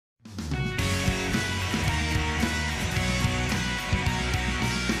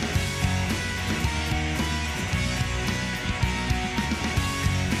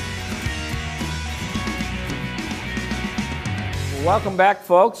Welcome back,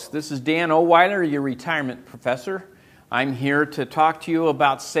 folks. This is Dan Ohlwiler, your retirement professor. I'm here to talk to you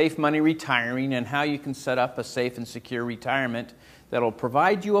about safe money retiring and how you can set up a safe and secure retirement that will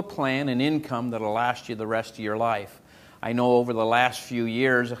provide you a plan and income that will last you the rest of your life. I know over the last few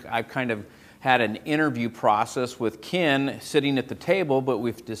years I've kind of had an interview process with Ken sitting at the table, but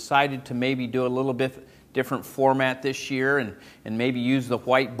we've decided to maybe do a little bit different format this year and maybe use the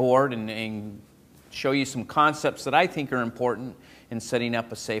whiteboard and show you some concepts that I think are important in setting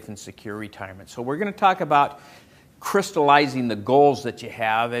up a safe and secure retirement. So we're going to talk about crystallizing the goals that you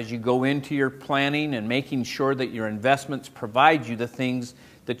have as you go into your planning and making sure that your investments provide you the things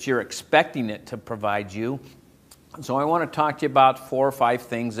that you're expecting it to provide you. So I want to talk to you about 4 or 5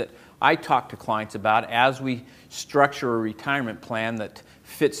 things that I talk to clients about as we structure a retirement plan that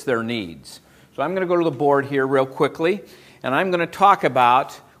fits their needs. So I'm going to go to the board here real quickly, and I'm going to talk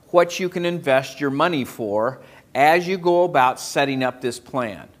about what you can invest your money for as you go about setting up this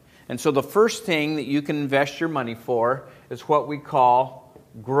plan. And so the first thing that you can invest your money for is what we call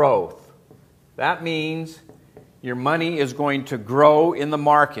growth. That means your money is going to grow in the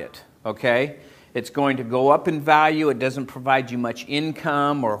market, okay? It's going to go up in value. It doesn't provide you much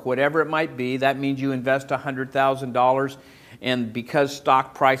income or whatever it might be. That means you invest $100,000, and because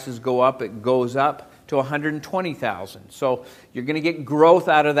stock prices go up, it goes up to $120,000. So you're going to get growth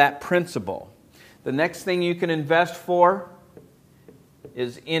out of that principal. The next thing you can invest for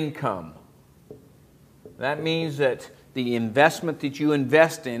is income. That means that the investment that you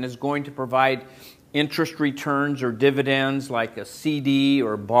invest in is going to provide interest returns or dividends like a CD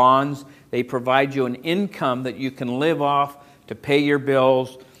or bonds. They provide you an income that you can live off to pay your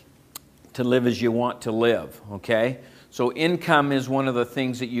bills, to live as you want to live, okay? So income is one of the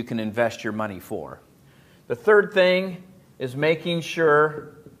things that you can invest your money for. The third thing is making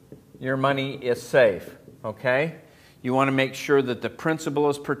sure your money is safe, okay? You want to make sure that the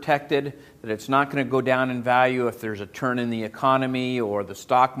principal is protected, that it's not going to go down in value if there's a turn in the economy or the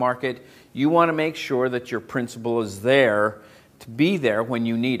stock market. You want to make sure that your principal is there to be there when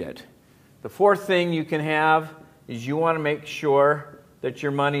you need it. The fourth thing you can have is you want to make sure that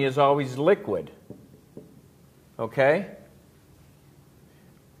your money is always liquid. Okay?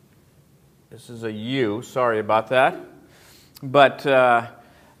 This is a U, sorry about that. But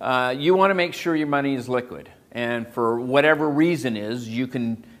you want to make sure your money is liquid. And for whatever reason is, you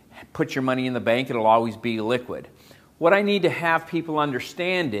can put your money in the bank, it'll always be liquid. What I need to have people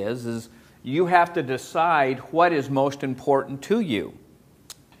understand is you have to decide what is most important to you.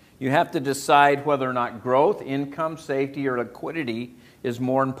 You have to decide whether or not growth, income, safety, or liquidity is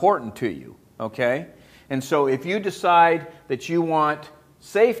more important to you, okay? And so if you decide that you want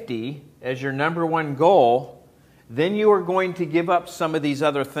safety as your #1 goal, then you are going to give up some of these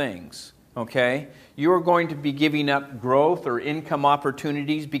other things, okay? You are going to be giving up growth or income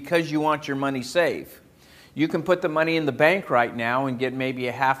opportunities because you want your money safe. You can put the money in the bank right now and get maybe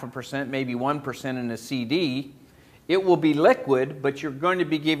 0.5%, maybe 1% in a CD. It will be liquid, but you're going to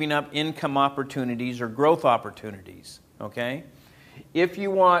be giving up income opportunities or growth opportunities, okay? If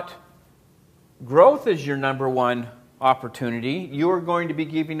you want growth as your #1 opportunity, you are going to be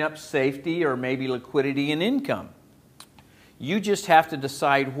giving up safety or maybe liquidity and income. You just have to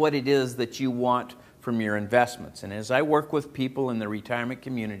decide what it is that you want from your investments. And as I work with people in the retirement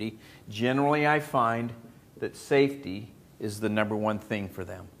community, generally I find that safety is the #1 thing for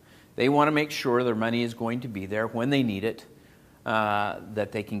them. They want to make sure their money is going to be there when they need it,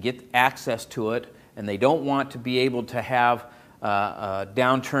 that they can get access to it, and they don't want to be able to have a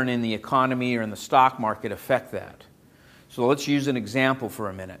downturn in the economy or in the stock market affect that. So let's use an example for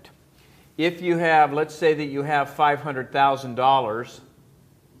a minute. If you have, let's say that you have $500,000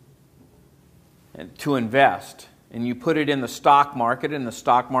 to invest, and you put it in the stock market, and the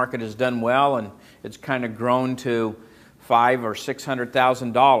stock market has done well, and it's kind of grown to $500,000 or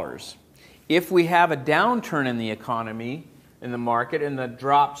 $600,000. If we have a downturn in the economy, in the market, and that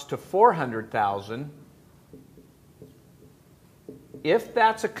drops to $400,000, if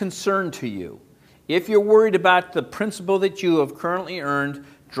that's a concern to you, if you're worried about the principal that you have currently earned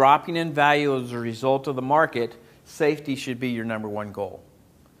dropping in value as a result of the market, safety should be your #1 goal.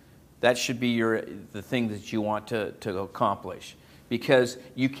 That should be the thing that you want to accomplish, because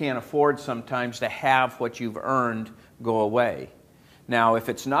you can't afford sometimes to have what you've earned go away. Now, if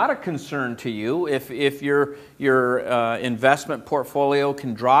it's not a concern to you, if your investment portfolio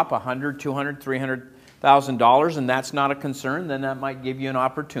can drop $100,000, $200,000, $300,000 and that's not a concern, then that might give you an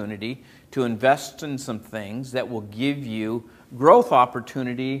opportunity to invest in some things that will give you growth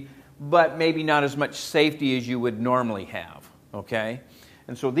opportunity, but maybe not as much safety as you would normally have, okay?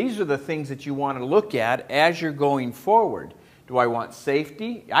 And so these are the things that you want to look at as you're going forward. Do I want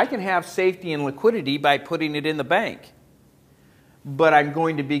safety? I can have safety and liquidity by putting it in the bank. But I'm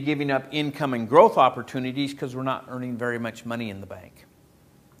going to be giving up income and growth opportunities because we're not earning very much money in the bank.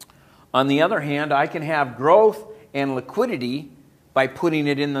 On the other hand, I can have growth and liquidity by putting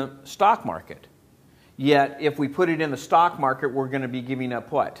it in the stock market. Yet, if we put it in the stock market, we're going to be giving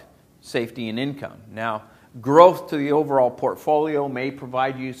up what? Safety and income. Now, growth to the overall portfolio may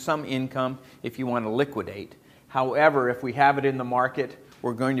provide you some income if you want to liquidate. However, if we have it in the market,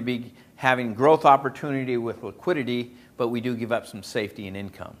 we're going to be having growth opportunity with liquidity, but we do give up some safety and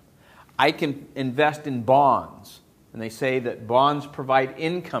income. I can invest in bonds, and they say that bonds provide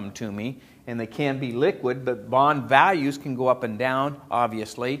income to me, and they can be liquid, but bond values can go up and down,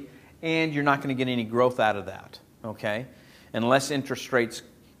 obviously, and you're not going to get any growth out of that, okay? Unless interest rates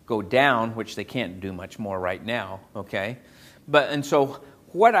go down, which they can't do much more right now, okay? And so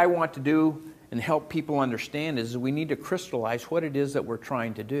what I want to do and help people understand is we need to crystallize what it is that we're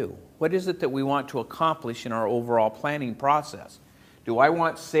trying to do. What is it that we want to accomplish in our overall planning process? Do I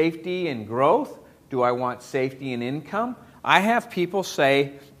want safety and growth? Do I want safety and income? I have people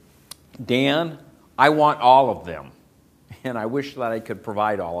say, Dan, I want all of them. And I wish that I could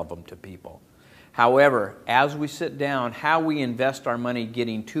provide all of them to people. However, as we sit down, how we invest our money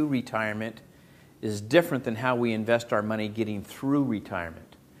getting to retirement is different than how we invest our money getting through retirement.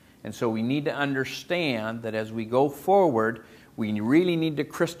 And so we need to understand that as we go forward, we really need to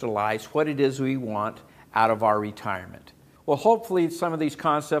crystallize what it is we want out of our retirement. Well, hopefully some of these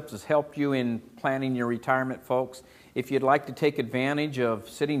concepts has helped you in planning your retirement, folks. If you'd like to take advantage of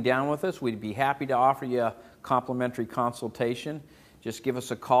sitting down with us, we'd be happy to offer you a complimentary consultation. Just give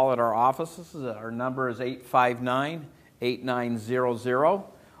us a call at our offices. Our number is 859-8900.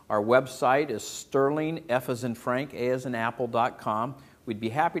 Our website is Sterling, F as in Frank, A as in Apple.com. We'd be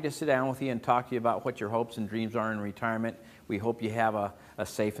happy to sit down with you and talk to you about what your hopes and dreams are in retirement. We hope you have a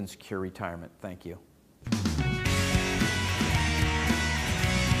safe and secure retirement. Thank you.